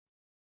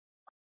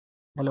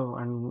Hello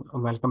and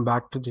welcome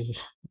back to the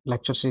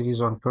lecture series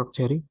on group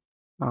theory.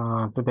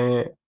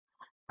 Today,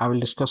 I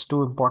will discuss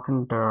two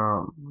important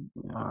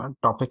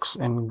topics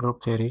in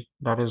group theory.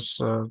 That is,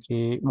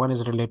 the one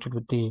is related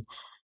with the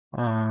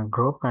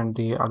group, and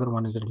the other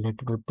one is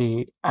related with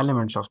the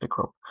elements of the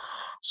group.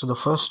 So, the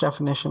first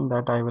definition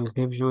that I will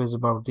give you is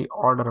about the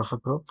order of a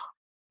group,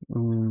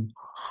 mm,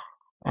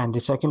 and the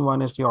second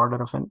one is the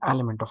order of an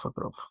element of a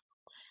group.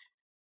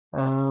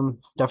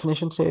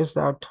 Definition says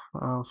that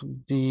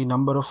the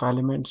number of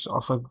elements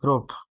of a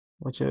group,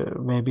 which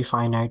may be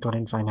finite or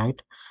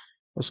infinite,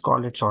 is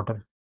called its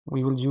order.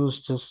 We will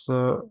use this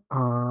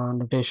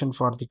notation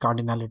for the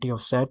cardinality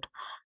of set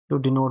to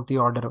denote the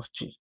order of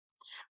G.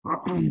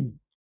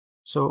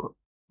 So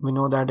we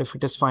know that if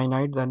it is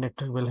finite, then it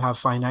will have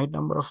finite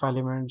number of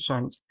elements,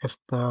 and if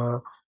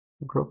the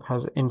group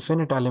has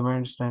infinite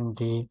elements, then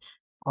the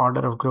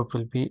order of group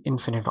will be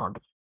infinite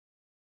order.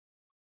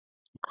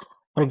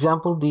 For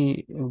example,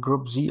 the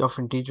group Z of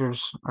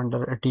integers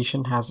under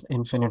addition has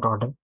infinite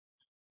order,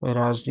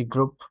 whereas the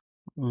group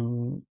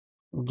mm,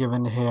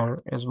 given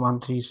here is 1,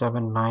 3,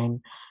 7,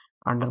 9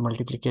 under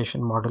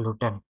multiplication modulo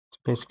 10. So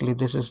basically,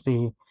 this is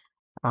the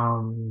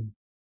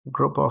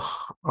group of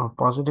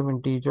positive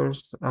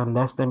integers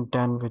less than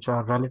 10, which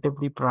are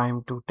relatively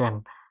prime to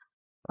 10.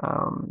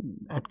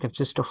 It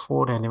consists of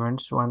 4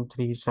 elements, 1,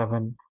 3,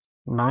 7,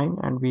 9,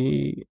 and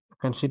we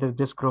consider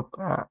this group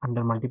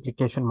under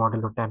multiplication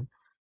modulo 10.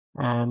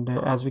 And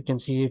as we can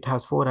see, it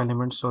has 4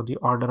 elements, so the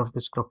order of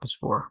this group is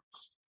 4.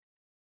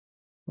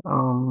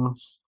 The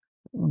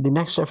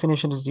next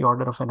definition is the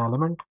order of an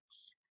element.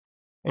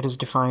 It is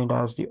defined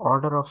as the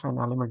order of an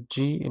element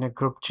G in a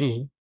group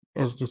G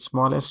is the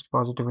smallest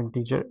positive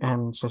integer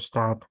n such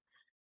that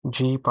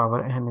G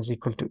power n is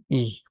equal to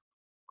E.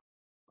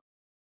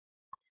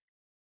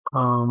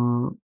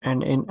 And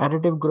in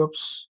additive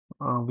groups,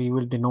 we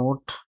will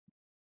denote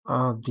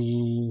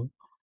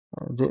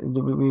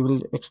we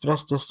will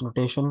express this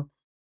notation,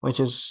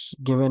 which is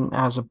given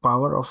as a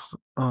power of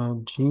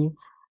G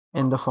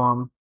in the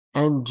form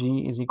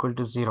Ng is equal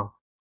to 0.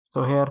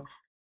 So here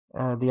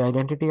the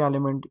identity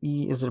element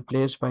E is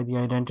replaced by the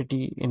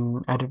identity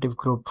in additive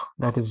group,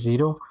 that is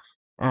 0,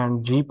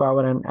 and G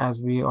power n,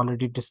 as we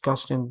already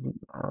discussed in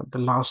the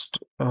last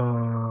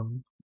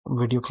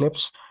video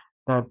clips,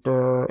 that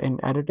in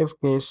additive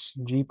case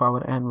G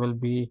power n will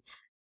be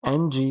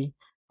Ng,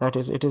 that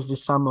is, it is the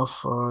sum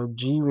of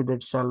G with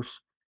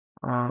itself,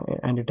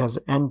 and it has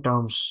n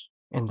terms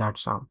in that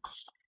sum.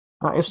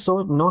 If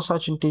so, no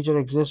such integer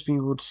exists,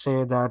 we would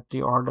say that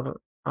the order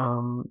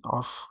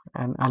of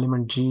an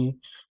element G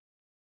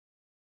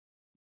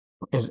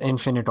is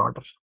infinite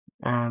order.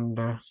 And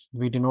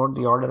we denote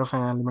the order of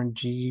an element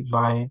G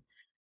by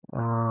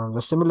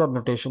the similar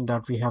notation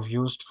that we have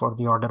used for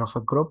the order of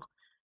a group.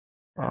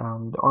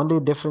 The only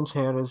difference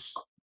here is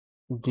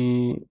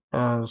the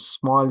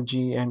small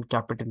g and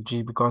capital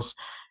G, because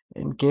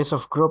in case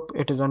of group,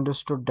 it is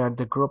understood that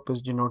the group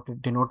is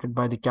denoted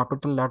by the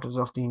capital letters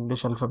of the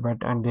English alphabet,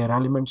 and their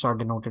elements are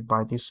denoted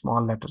by the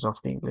small letters of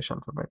the English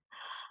alphabet.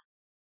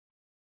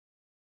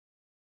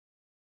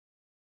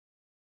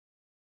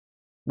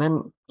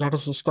 Then let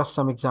us discuss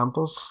some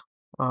examples.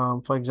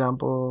 For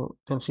example,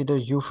 consider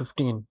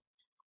U15,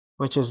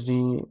 which is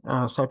the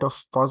set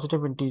of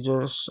positive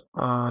integers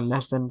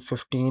less than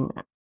 15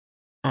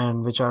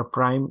 and which are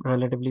prime,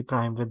 relatively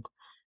prime with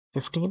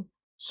 15.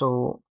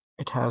 So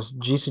it has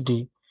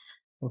GCD,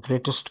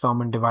 greatest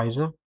common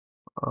divisor,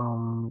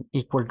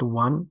 equal to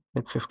 1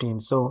 with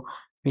 15. So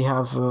we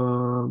have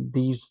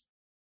these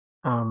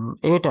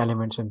 8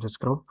 elements in this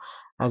group.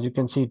 As you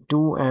can see,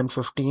 2 and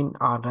 15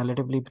 are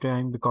relatively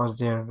prime because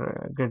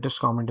their greatest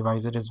common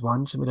divisor is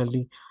 1.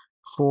 Similarly,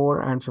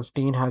 4 and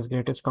 15 has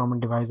greatest common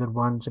divisor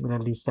 1.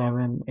 Similarly,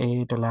 7,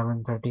 8,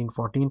 11, 13,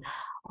 14.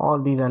 All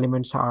these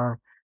elements are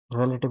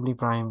relatively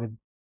prime with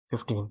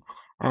 15.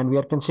 And we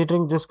are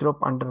considering this group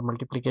under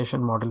multiplication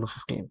modulo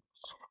 15.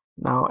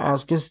 Now,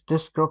 as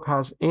this group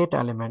has 8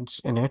 elements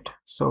in it,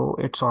 so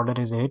its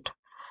order is 8.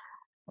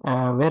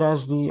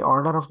 Whereas the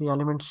order of the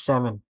element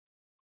 7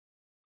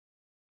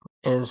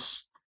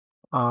 is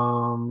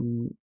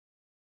the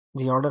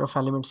order of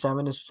element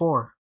 7 is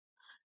 4.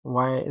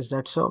 Why is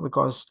that so?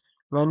 Because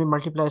when we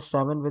multiply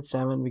 7 with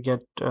 7, we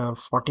get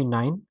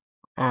 49,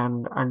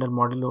 and under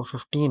modulo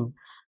 15,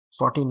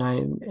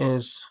 49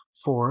 is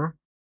 4.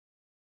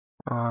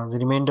 The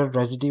remainder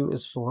residue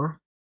is 4.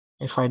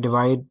 If I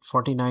divide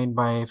 49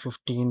 by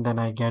 15, then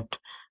I get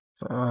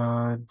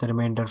the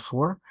remainder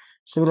 4.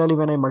 Similarly,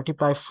 when I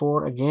multiply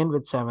 4 again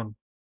with 7,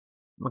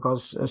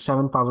 because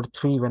 7 power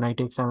 3, when I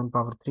take 7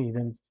 power 3,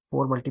 then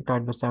 4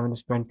 multiplied by 7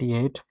 is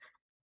 28.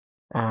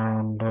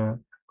 And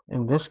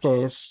in this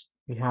case,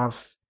 we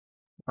have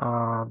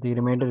the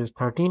remainder is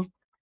 13.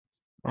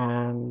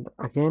 And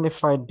again,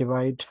 if I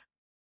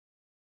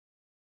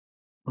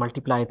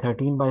multiply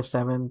 13 by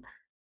 7,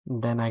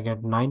 then I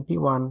get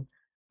 91.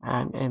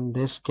 And in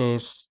this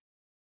case,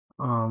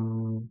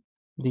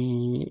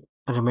 the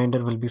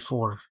remainder will be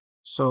 4.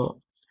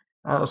 So,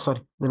 sorry,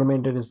 the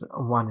remainder is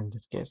 1 in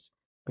this case,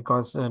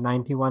 because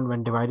 91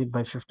 when divided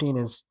by 15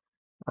 is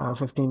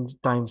 15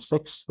 times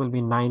 6 will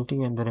be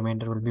 90, and the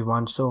remainder will be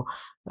 1. So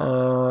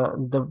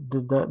the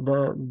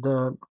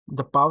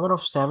power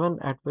of 7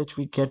 at which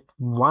we get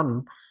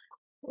 1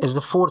 is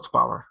the fourth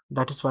power.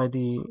 That is why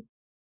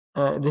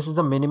this is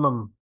the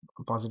minimum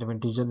positive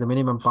integer, the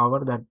minimum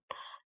power that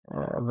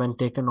when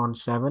taken on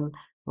 7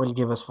 will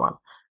give us 1.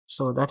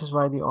 So that is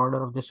why the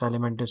order of this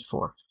element is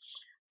 4.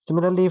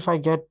 Similarly, if I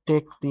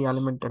take the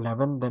element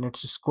 11, then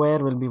its square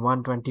will be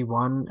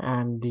 121,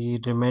 and the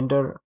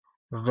remainder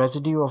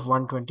residue of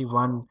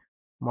 121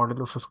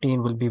 modulo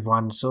 15 will be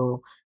 1.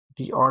 So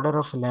the order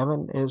of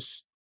 11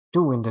 is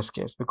 2 in this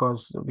case,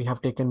 because we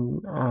have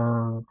taken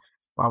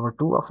power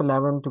 2 of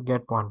 11 to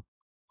get 1.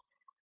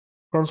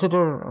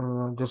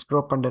 Consider this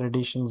group under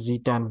addition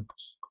Z10.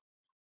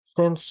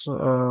 Since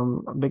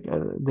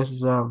this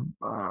is a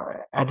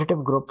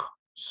additive group,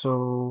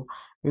 so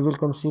we will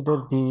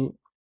consider the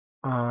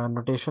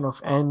notation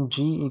of ng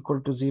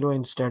equal to 0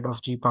 instead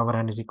of g power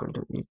n is equal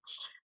to e.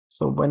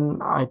 So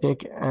when I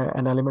take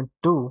an element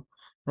 2,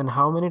 then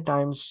how many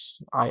times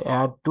I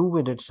add 2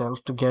 with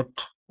itself to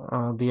get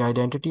the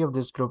identity of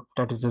this group,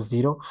 that is a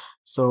 0.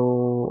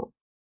 So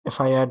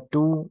if I add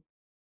 2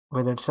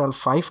 with itself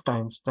 5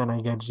 times, then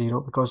I get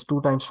 0, because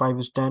 2 times 5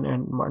 is 10,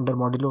 and under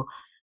modulo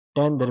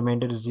 10 the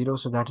remainder is 0.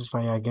 So that is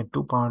why I get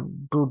 2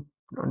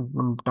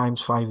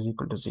 times 5 is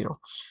equal to 0.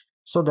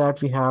 So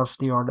that we have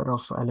the order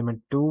of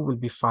element 2 will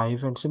be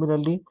 5. And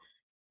similarly,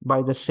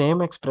 by the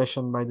same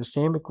expression, by the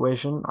same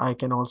equation, I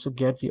can also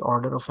get the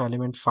order of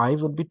element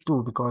 5 would be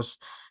 2, because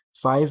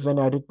 5 when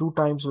added 2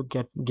 times would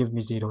give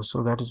me 0.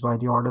 So that is why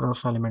the order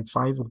of element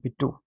 5 would be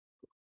 2.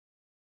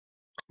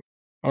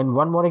 And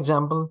one more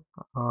example,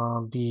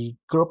 the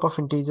group of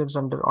integers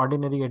under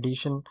ordinary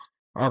addition,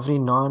 every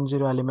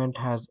non-zero element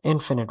has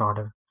infinite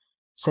order.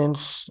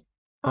 Since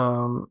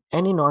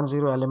any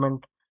non-zero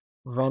element,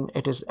 when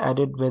it is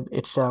added with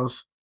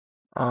itself,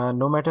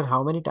 no matter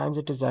how many times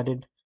it is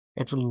added,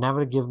 it will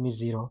never give me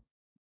 0.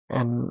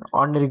 An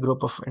ordinary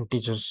group of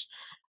integers.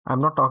 I'm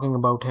not talking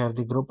about here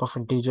the group of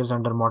integers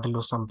under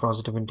modulo some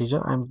positive integer.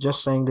 I'm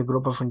just saying the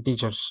group of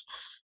integers.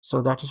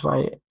 So that is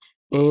why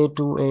a2,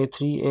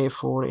 a3,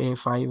 a4,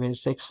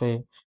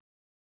 a5,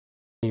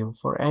 a6,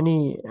 for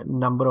any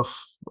number of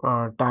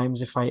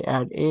times, if I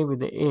add a with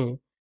the a,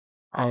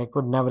 I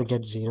could never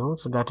get 0.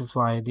 So that is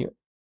why the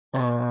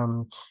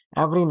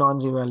every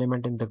non-zero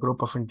element in the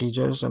group of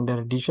integers under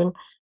addition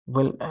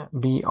will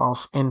be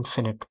of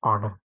infinite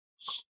order.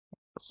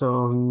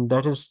 So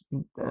that is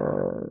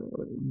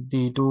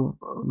the two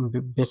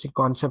basic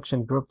concepts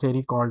in group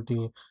theory, called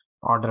the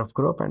order of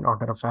group and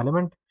order of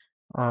element.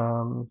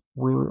 I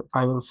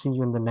will see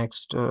you in the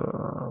next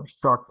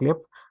short clip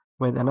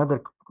with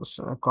another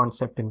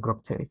concept in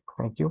group theory.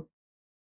 Thank you.